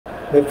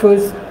the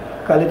first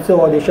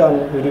calypso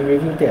audition with the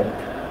review tent.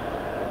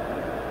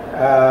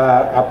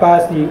 I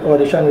passed the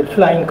audition with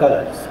flying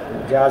colors.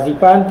 Jazzy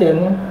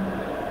panting,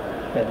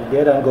 and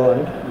dead and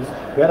gone.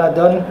 When I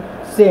done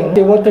sing,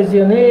 say, what is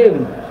your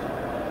name?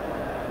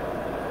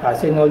 I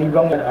say Knolly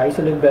Brown, and I used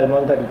to live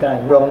Belmont at the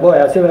time. Brown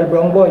boy, I say, well,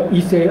 brown boy,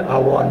 he say, I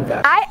want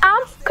that. I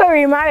am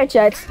Karima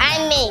Richards.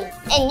 I'm Ming,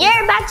 and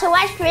you're about to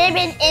watch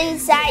Caribbean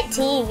Inside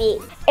TV.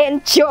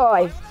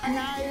 Enjoy.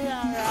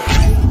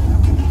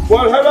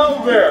 Well,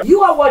 hello there.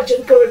 You are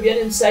watching Caribbean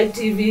Inside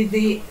TV,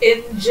 the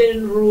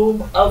engine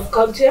room of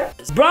culture.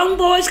 Brown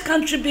Boy's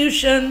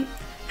contribution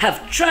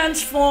have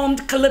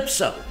transformed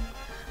calypso,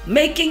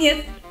 making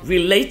it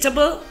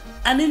relatable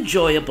and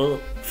enjoyable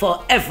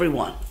for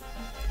everyone.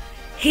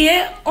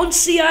 Here on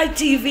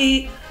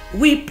CITV,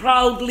 we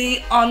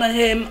proudly honor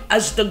him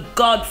as the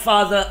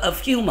godfather of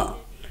humor,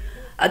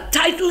 a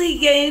title he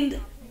gained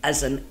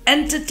as an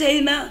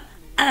entertainer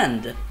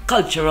and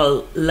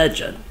cultural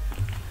legend.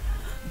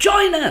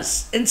 Join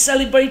us in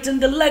celebrating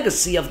the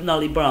legacy of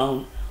Knolly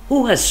Brown,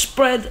 who has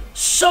spread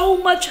so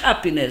much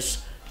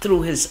happiness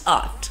through his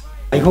art.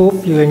 I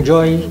hope you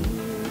enjoy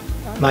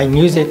my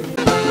music.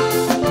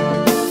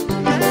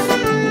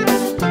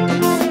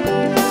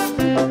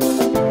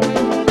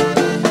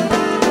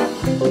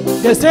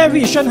 They say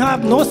we should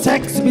have no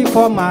sex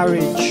before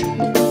marriage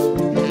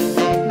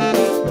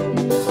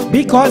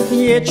because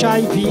the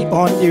HIV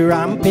on the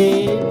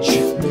rampage.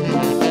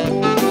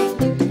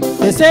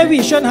 They say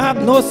we should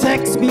have no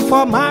sex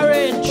before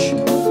marriage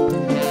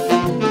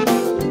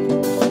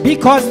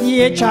because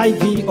the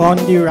HIV on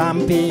the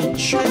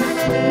rampage.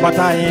 But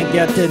I ain't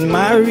getting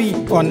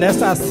married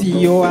unless I see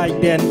your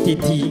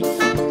identity.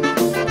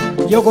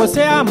 You go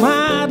say I'm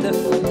mad,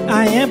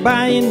 I ain't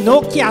buying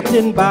no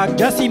catting bag.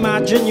 Just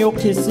imagine you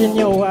kissing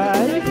your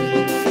wife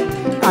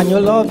and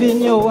you're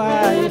loving your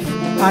wife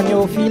and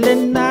you're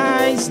feeling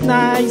nice,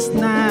 nice,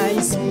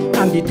 nice,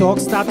 and the talk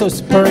start to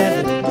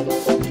spread.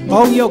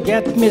 How you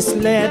get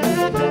misled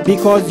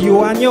because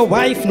you and your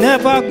wife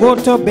never go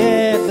to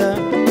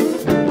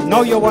bed.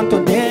 Now you want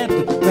to dead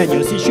when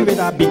you see she with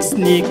a big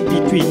snake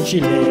between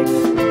she legs.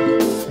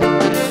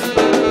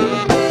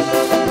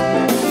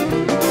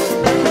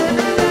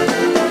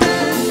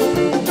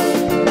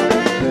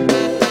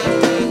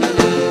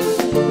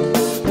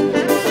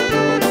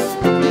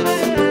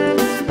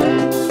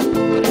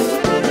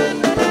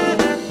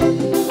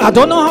 I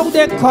don't know how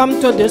they come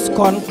to this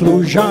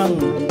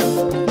conclusion.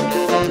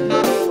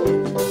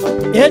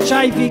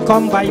 HIV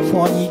come by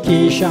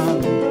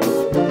fornication.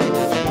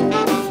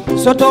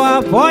 So to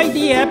avoid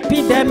the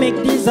epidemic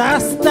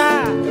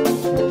disaster,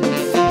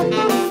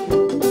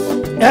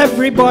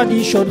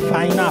 everybody should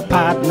find a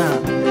partner.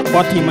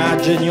 But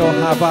imagine you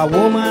have a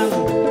woman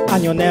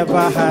and you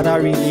never had a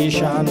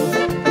relation.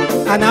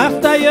 And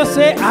after you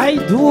say, I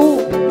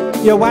do,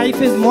 your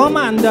wife is more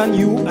man than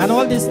you, and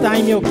all this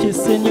time you're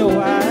kissing your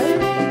wife,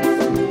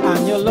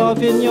 and you're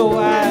loving your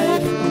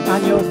wife,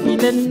 and you're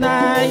feeling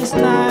nice,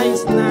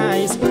 nice,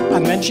 nice.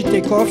 And when she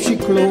take off she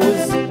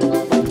clothes,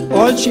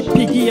 all she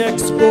piggy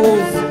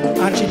exposed,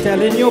 and she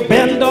telling you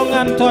bend down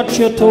and touch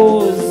your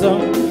toes.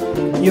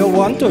 You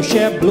want to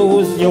share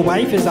blows, your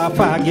wife is a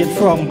faggot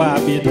from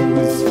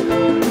Barbados.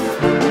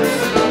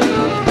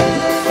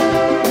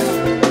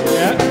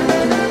 Yeah?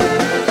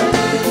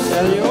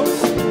 Tell you?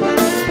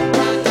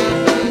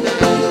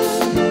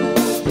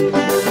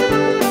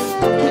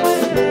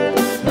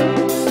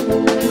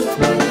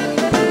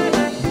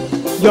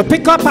 You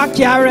pick up a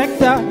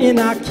character in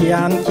a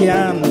can.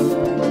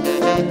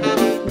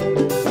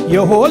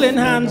 You're holding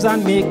hands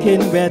and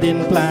making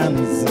wedding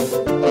plans.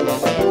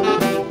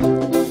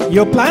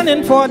 You're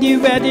planning for the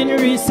wedding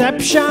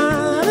reception,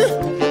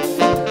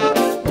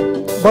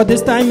 but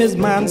this time is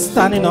man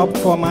standing up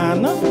for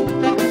man.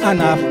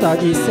 And after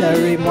the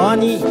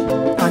ceremony,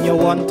 and you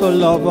want to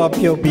love up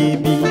your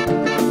baby,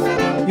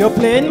 you're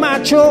playing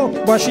macho,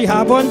 but she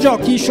have on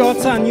jockey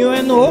shorts and you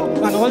know.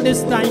 And all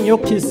this time you're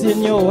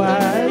kissing your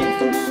wife,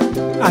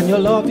 and you're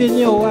loving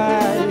your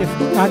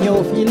wife, and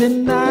you're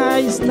feeling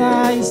nice,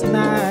 nice,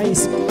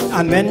 nice.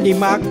 And when the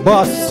mark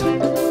bust,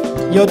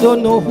 you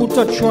don't know who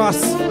to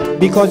trust,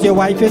 because your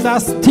wife is a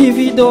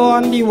Stevie Doe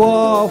on the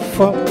wharf.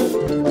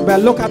 Well,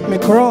 look at me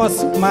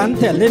cross, man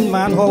telling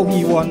man how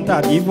he want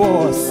a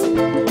divorce.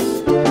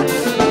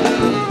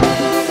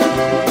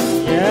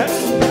 Yeah?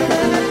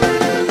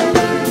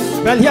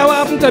 Well, here what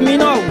happened to me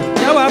now.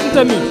 Here what happened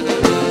to me.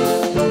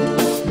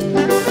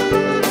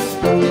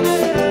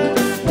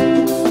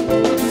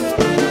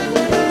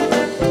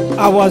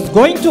 I was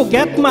going to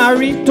get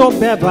married to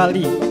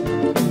Beverly,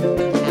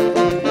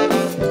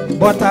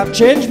 but I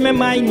changed my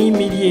mind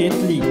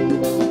immediately.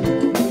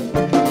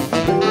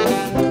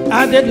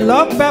 I did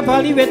love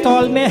Beverly with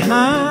all my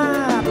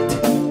heart,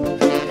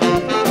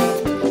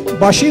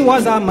 but she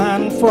was a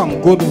man from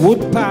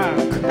Goodwood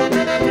Park.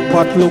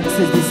 But looks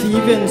is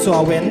deceiving, so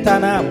I went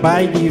and I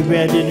buy the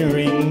wedding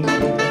ring.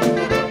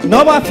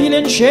 Now I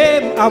feeling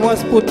shame, I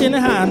was putting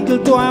a handle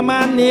to a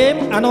man's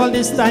name, and all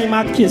this time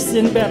I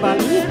kissing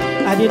Beverly.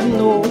 I didn't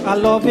know I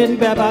loving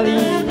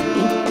Beverly.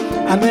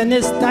 And when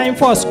it's time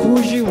for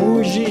scroogey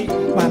woogey,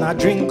 man, I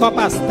drink up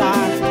a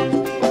start,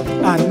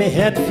 and my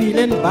head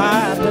feeling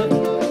bad.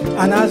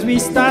 And as we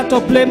start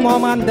to play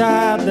mom and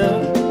dad,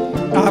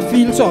 I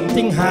feel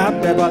something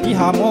hard. Beverly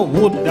have more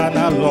wood than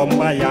a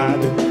lumber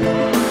yard.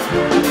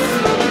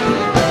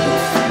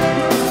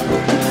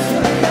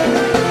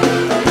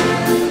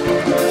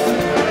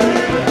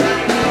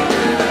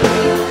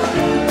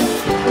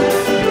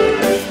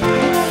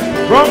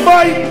 Wrong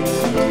boy.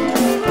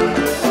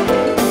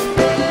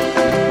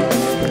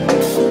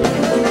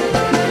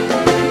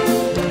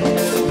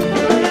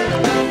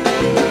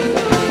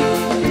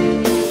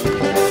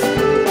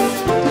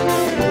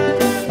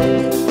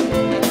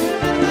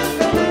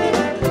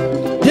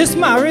 This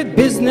married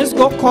business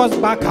go cause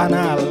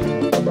bacchanal,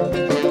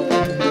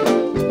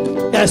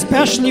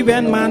 especially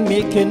when man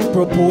making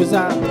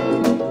proposal.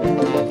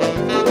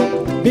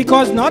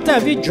 Because not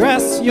every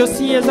dress you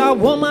see is a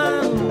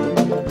woman.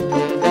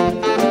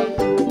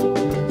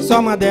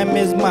 Some of them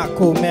is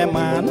macome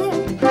man,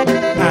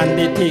 and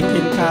they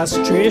taking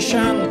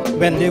castration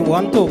when they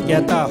want to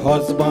get a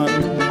husband.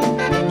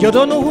 You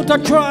don't know who to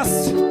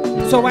trust,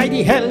 so why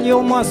the hell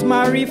you must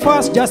marry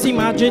first? Just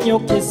imagine you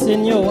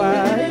kissing your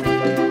wife,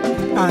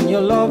 and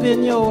you're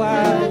loving your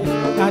wife,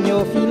 and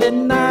you're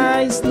feeling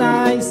nice,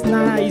 nice,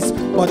 nice.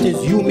 But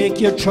it's you make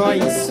your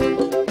choice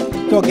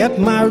to get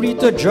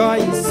married to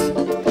Joyce.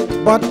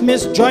 But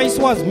Miss Joyce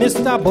was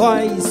Mr.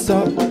 Boyce.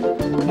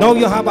 Now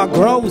you have a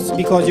grouse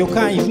because you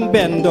can't even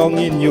bend down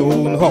in your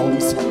own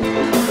house.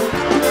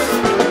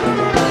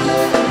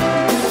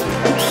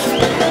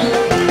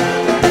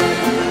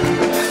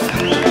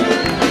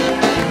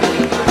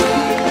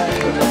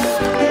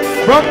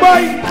 Wrong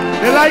boy.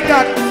 They like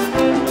that.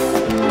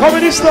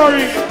 Comedy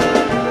story.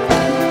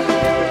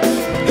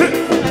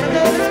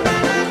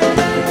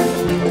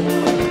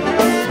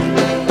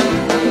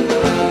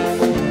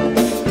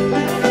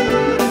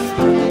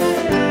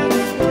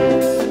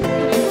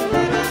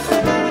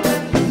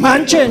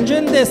 Man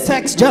changing their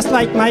sex just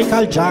like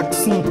Michael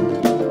Jackson,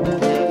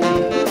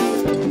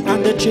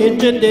 and they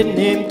changing their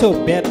name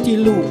to Betty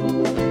Lou,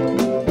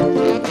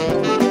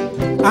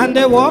 and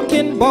they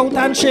walking bout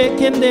and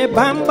shaking their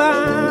bam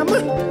bam.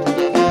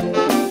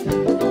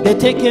 They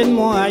taking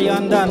more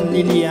iron than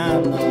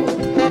Lillian.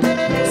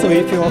 So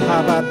if you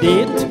have a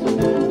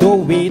date,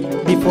 don't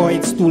wait before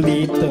it's too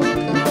late.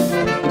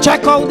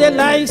 Check out the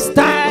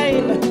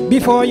lifestyle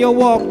before you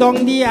walk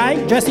down the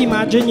aisle. Just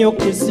imagine you're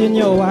kissing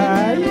your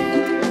wife,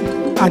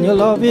 and you're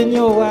loving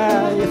your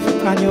wife,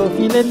 and you're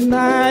feeling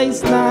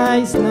nice,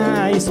 nice,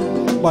 nice.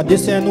 But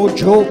this ain't no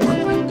joke.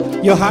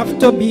 You have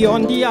to be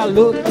on the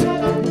alert,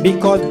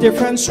 because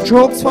different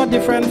strokes for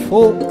different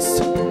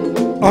folks.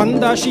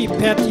 Under she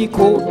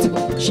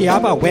petticoat, she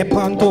have a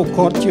weapon to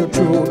cut your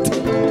throat.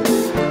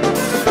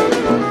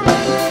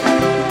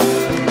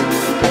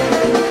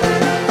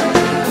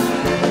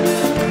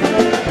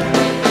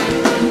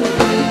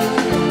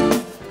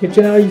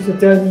 Kitchener used to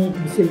tell me,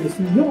 he said, you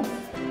see,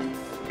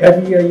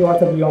 every year you have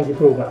to be on the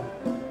program.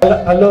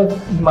 I love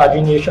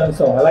imagination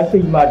song. I like to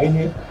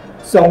imagine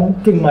song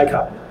King My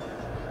Cap.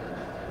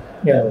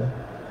 You know,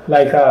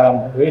 like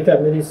wait a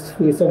minute, this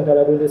first song that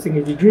I'm going to sing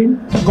is The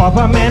Dream.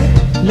 Government,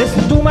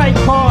 listen to my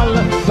call.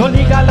 Don't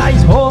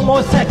legalize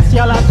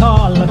homosexual at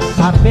all.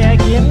 I'm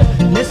begging,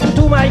 listen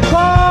to my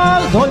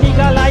call. Don't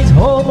legalize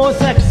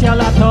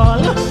homosexual at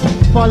all.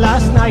 For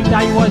last night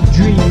I was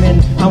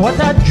dreaming, and what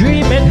I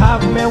dreaming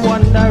have me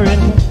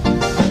wondering.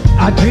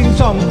 I dreamed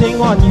something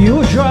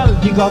unusual.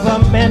 The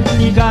government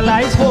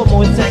legalized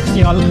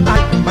homosexual.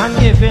 Man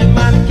giving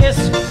man kiss,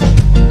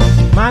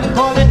 man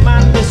calling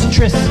man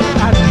mistress.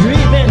 I'm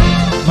dreaming,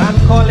 man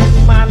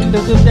calling man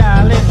little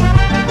darling,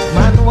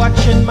 man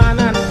watching man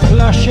and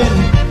blushing.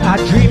 I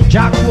dream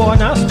Jack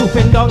Warner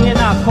stooping down in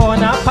a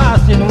corner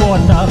passing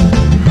water.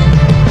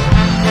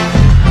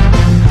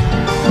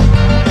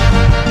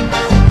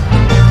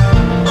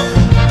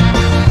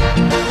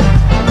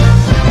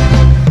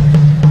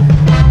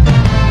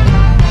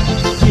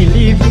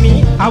 Believe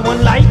me, I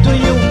won't lie to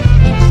you.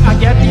 I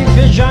get the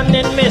vision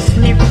in my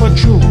sleep for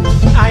true.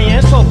 I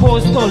ain't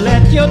supposed to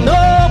let you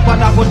know, but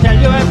I will tell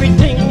you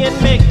everything in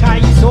my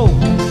kaizo.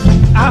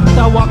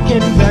 After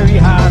working very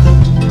hard,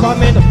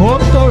 coming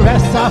home to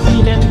rest, I'm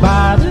feeling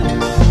bad.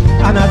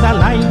 And as I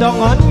lie down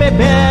on my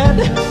bed,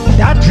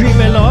 that dream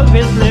will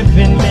always live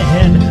in my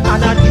head.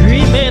 And I'm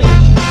dreaming,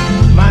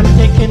 man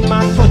taking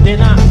man for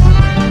dinner,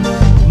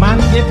 man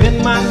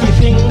giving man the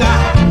finger,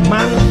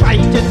 man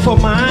fighting for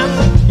man,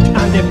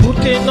 and they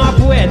putting up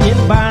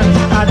wedding bands.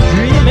 I'm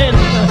dreaming,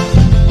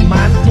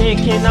 man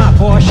taking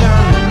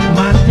abortion,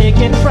 man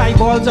taking fry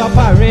balls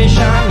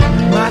operation,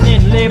 man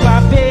in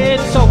labor pain,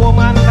 so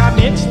woman can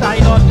make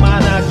style out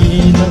man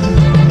again.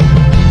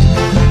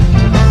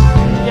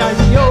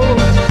 Yeah, yo.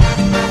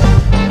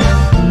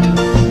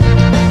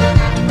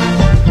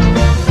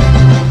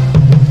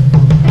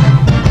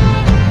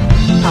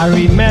 I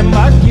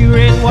remember the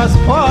rain was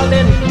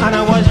falling, and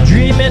I was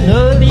dreaming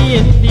early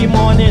in the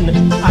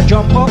morning. I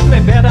jump off my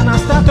bed and I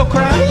start to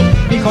cry,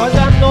 because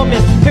I know my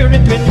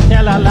spirit will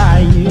tell a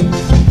lie.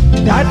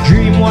 That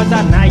dream was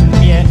a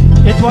nightmare.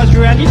 It was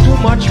really too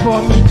much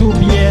for me to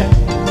bear.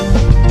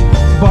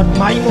 But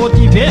my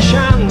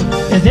motivation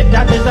is it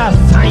that is a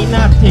sign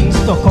of things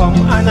to come,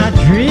 and a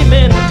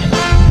dreaming.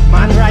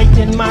 Man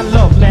writing man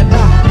love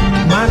letter,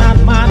 man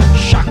and man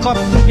shack up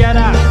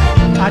together.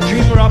 I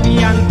dream Robbie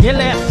and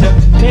Gillette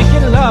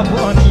making love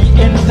on the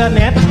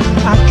internet.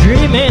 I'm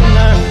dreaming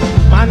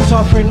man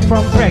suffering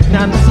from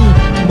pregnancy,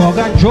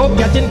 Morgan Job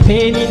getting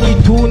pain in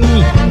the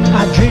toonie.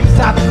 I dream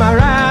Sat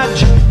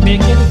Maraj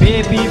making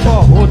baby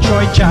for Ho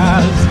Choi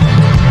Charles.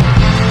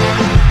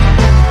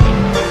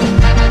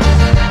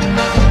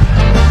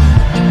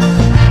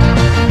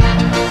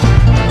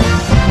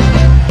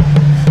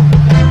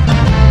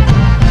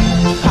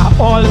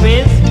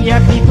 Always hear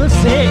people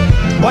say,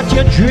 what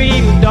you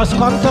dream does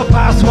come to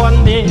pass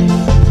one day.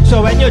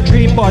 So when you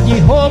dream about the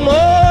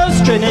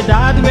homos,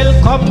 Trinidad will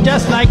come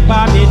just like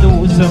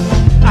Barbados.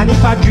 And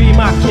if I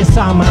dream a kiss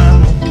a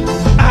man,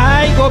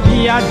 I go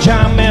be a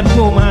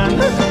Jamaican man.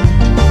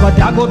 But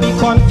there go be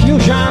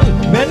confusion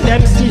when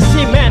them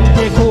CC men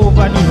take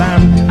over the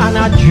land. And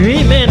I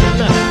dreaming,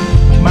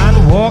 man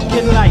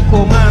walking like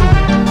a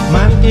man,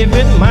 man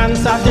giving man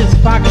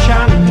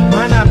satisfaction,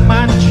 man and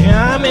man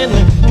jamming,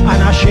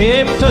 and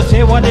ashamed to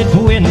say what they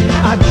doing.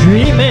 I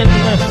dreaming,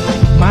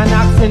 man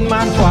asking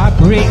man for a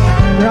break,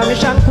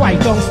 Ramesh and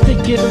quite on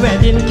sticking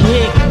wedding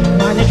cake.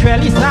 Man, it's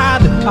really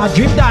sad. I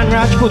dream Dan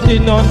Raj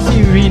putting on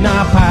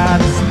Serena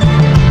pads.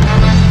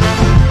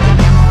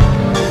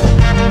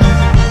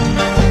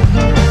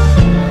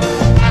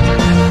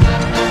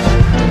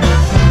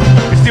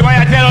 You see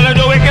why I tell all of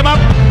you to wake him up?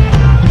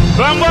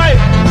 Wrong boy!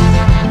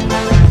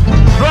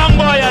 Wrong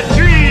boy, you're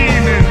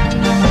dreaming!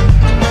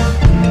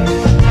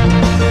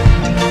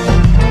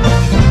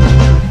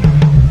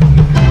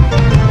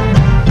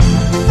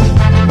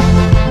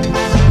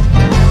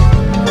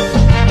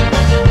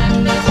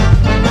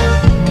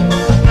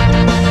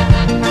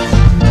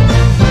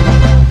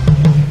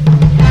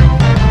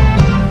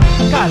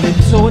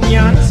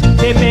 Calypsonians,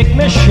 they make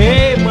me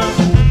shame.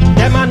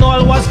 Them and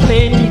all was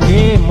playing the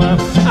game.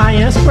 I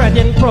ain't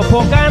spreading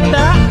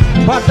propaganda,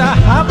 but I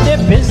have the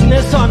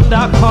business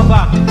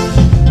undercover.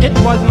 It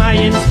was my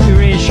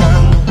inspiration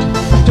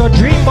to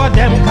dream about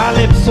them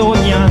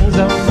Calypsonians.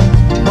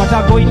 But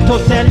I'm going to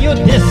tell you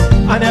this,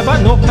 I never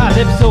know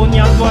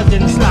Calypsonians was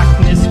in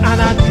slackness.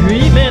 And I'm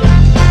dreaming,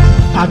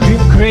 I dream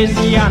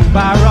crazy and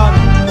barren,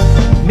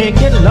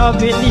 making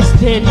love in the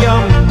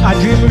stadium. I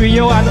dream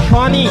Rio and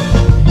Funny,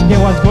 they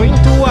was going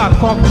to a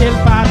cocktail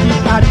party.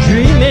 I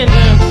dreaming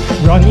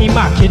Ronnie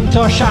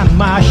McIntosh and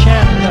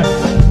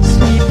Marshall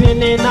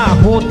sleeping in a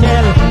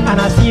hotel, and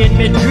I see in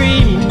my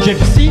dream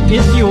Gypsy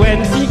is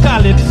UNC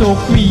Calypso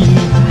Queen.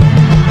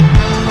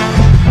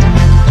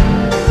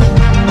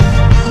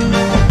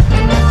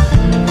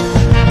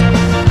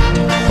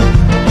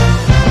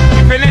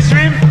 You finish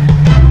dream?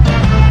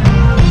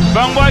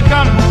 Bang boy,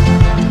 come.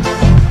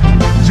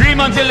 Dream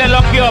until they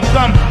lock you up,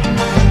 come.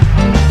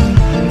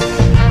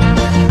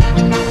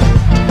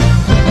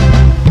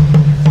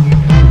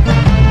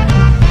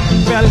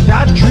 Well,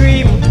 that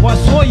dream was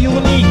so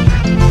unique.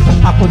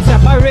 I could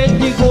separate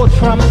the goat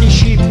from the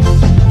sheep.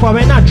 For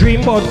when I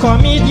dream about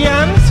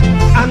comedians,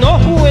 I know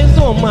who is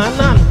woman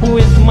and who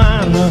is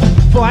man.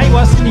 For I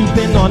was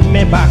sleeping on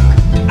my back,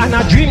 and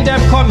I dreamed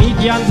them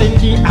comedians in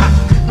the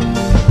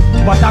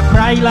act. But I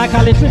cry like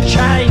a little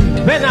child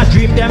when I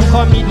dream them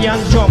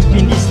comedians jump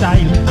in the style.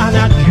 And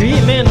I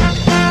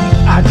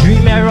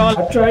dream Errol.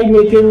 I tried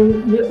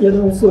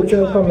making,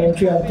 social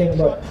commentary and things,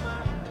 but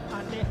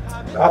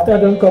after I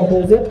done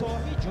compose it,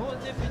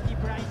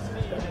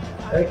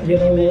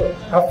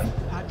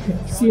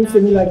 it seems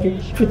to me like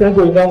it shouldn't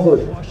going on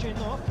good.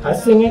 I'm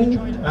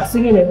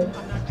singing it,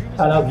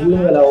 and I'm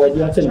viewing the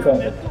audience in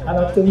front of it.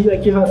 And to me,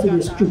 like you have to see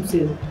these troops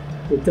in,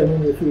 they turn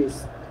in your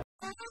face.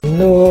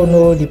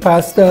 No, the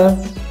pastor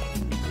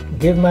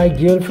gave my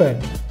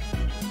girlfriend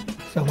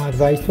some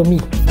advice for me.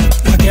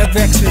 I get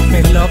vexed with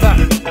my lover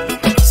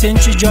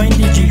since she joined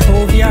the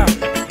Jehovah.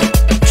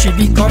 She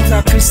becomes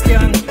a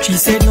Christian. She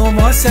said no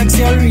more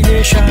sexual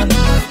relation.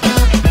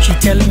 She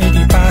tell me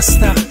the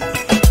pastor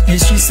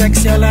is she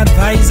sexual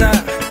advisor,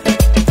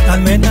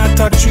 and when I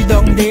touch she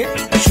down there,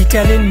 she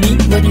telling me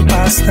what the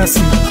pastor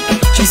say.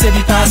 She said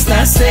the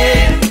pastor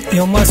say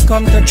you must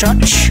come to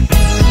church.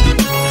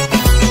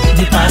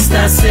 The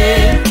pastor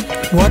say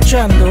watch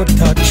and don't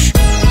touch.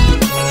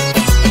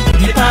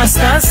 The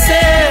pastor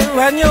say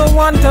when you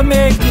want to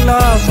make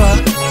love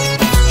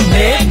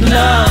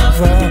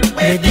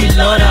with the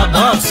Lord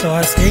above. So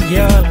I say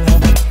girl,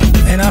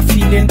 and I'm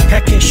feeling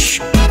peckish,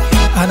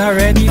 and I'm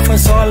ready for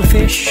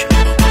saltfish.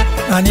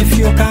 And if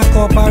you can't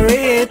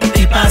cooperate,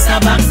 the pastor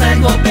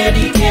backside go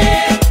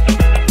pedicate.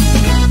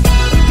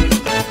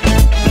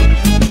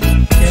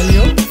 Tell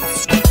you.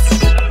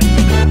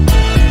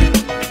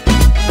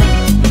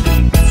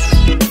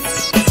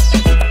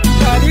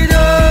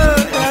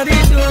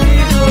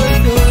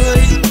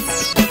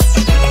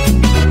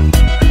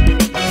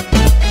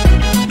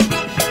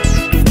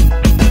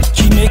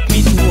 She make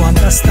me to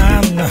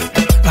understand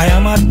I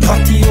am a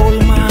dirty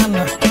old man,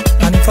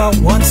 and if I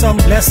want some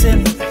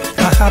blessing,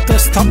 I have to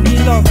stop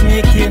the love making.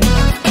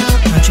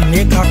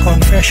 make a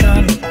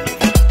confession.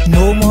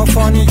 No more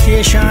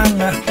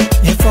fornication.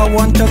 If I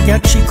want to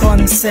get she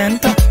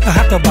consent, I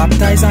have to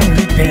baptize and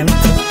repent.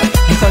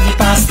 Because the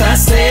pastor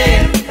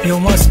say, you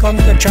must come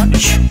to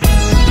church.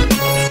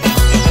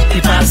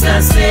 The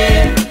pastor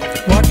say,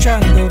 watch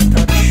and don't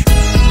touch.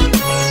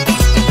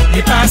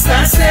 The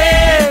pastor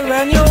say,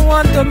 when you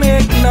want to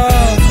make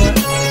love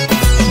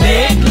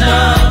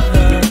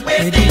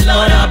with the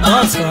Lord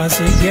above. So I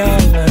say,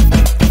 girl,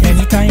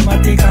 anytime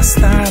I take a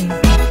stand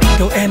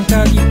to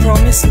enter the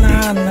promised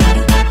land,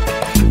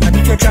 and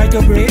if you try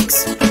to break,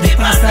 the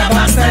pastor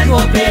backside go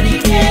pay the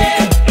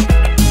cake.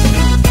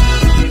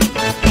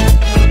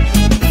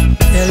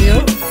 Tell you?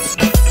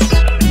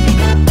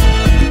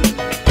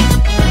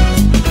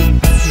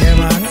 Yeah,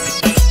 man.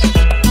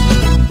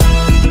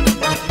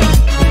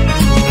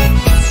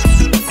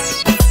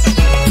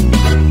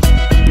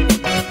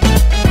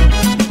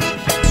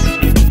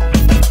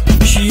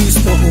 She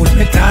used to hold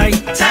me tight,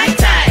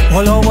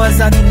 all hours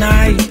at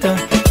night.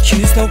 She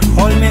used to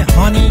call me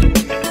honey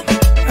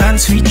and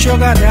sweet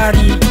sugar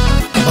daddy.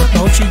 But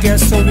now she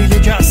gets so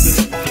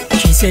religious.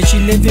 She said she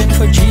living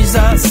for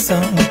Jesus,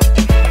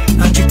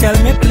 and she tell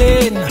me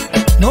plain,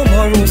 no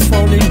more rose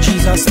fall in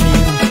Jesus'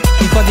 name.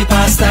 Because the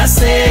pastor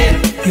say,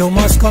 you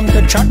must come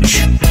to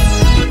church.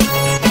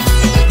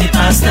 The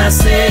pastor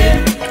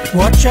say,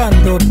 watch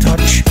and don't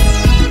touch.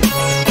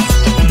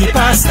 The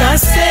pastor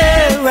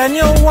say, when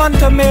you want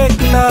to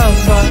make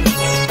love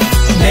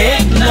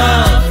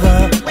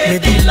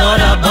with the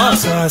Lord above.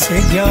 So I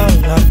say, girl,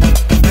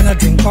 and I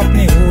drink up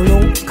me whole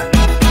oak,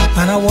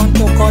 and I want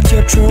to cut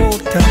your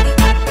throat.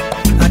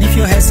 And if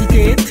you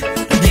hesitate,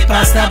 the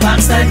pastor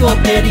backside go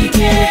pay the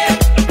cake.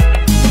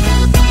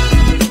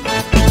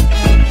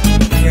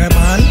 Yeah,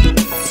 man.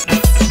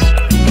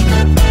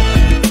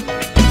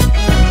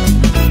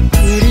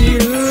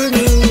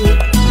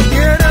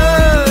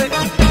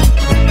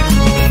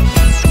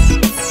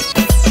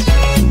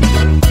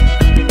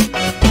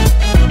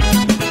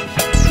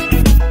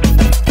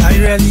 I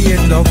really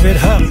in love with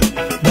her,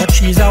 but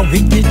she's a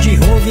wicked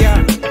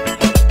Jehovah.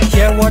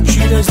 Hear what she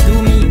does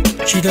do me.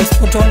 She does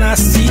put on a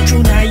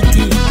see-through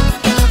nightie,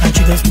 and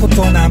she does put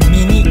on a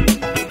mini,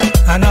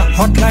 and a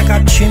hot like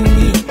a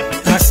chimney.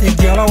 I say,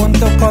 girl, I want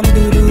to come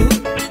do-do.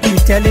 She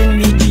telling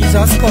me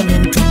Jesus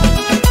coming too.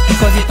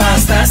 Because the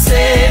pastor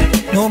say,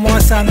 no more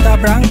Santa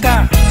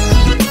Branca.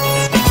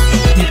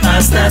 The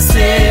pastor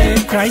say,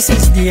 Christ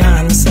is the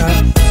answer.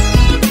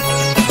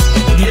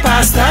 The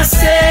pastor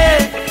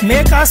say,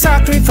 make a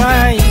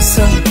sacrifice,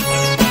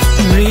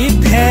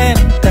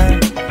 repent,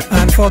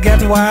 and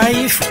forget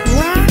wife.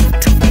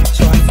 What?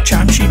 So I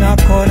chant in a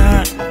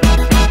corner,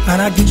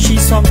 and I give she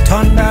some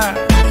thunder,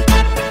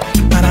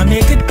 and I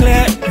make it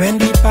clear when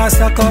the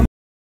pastor comes.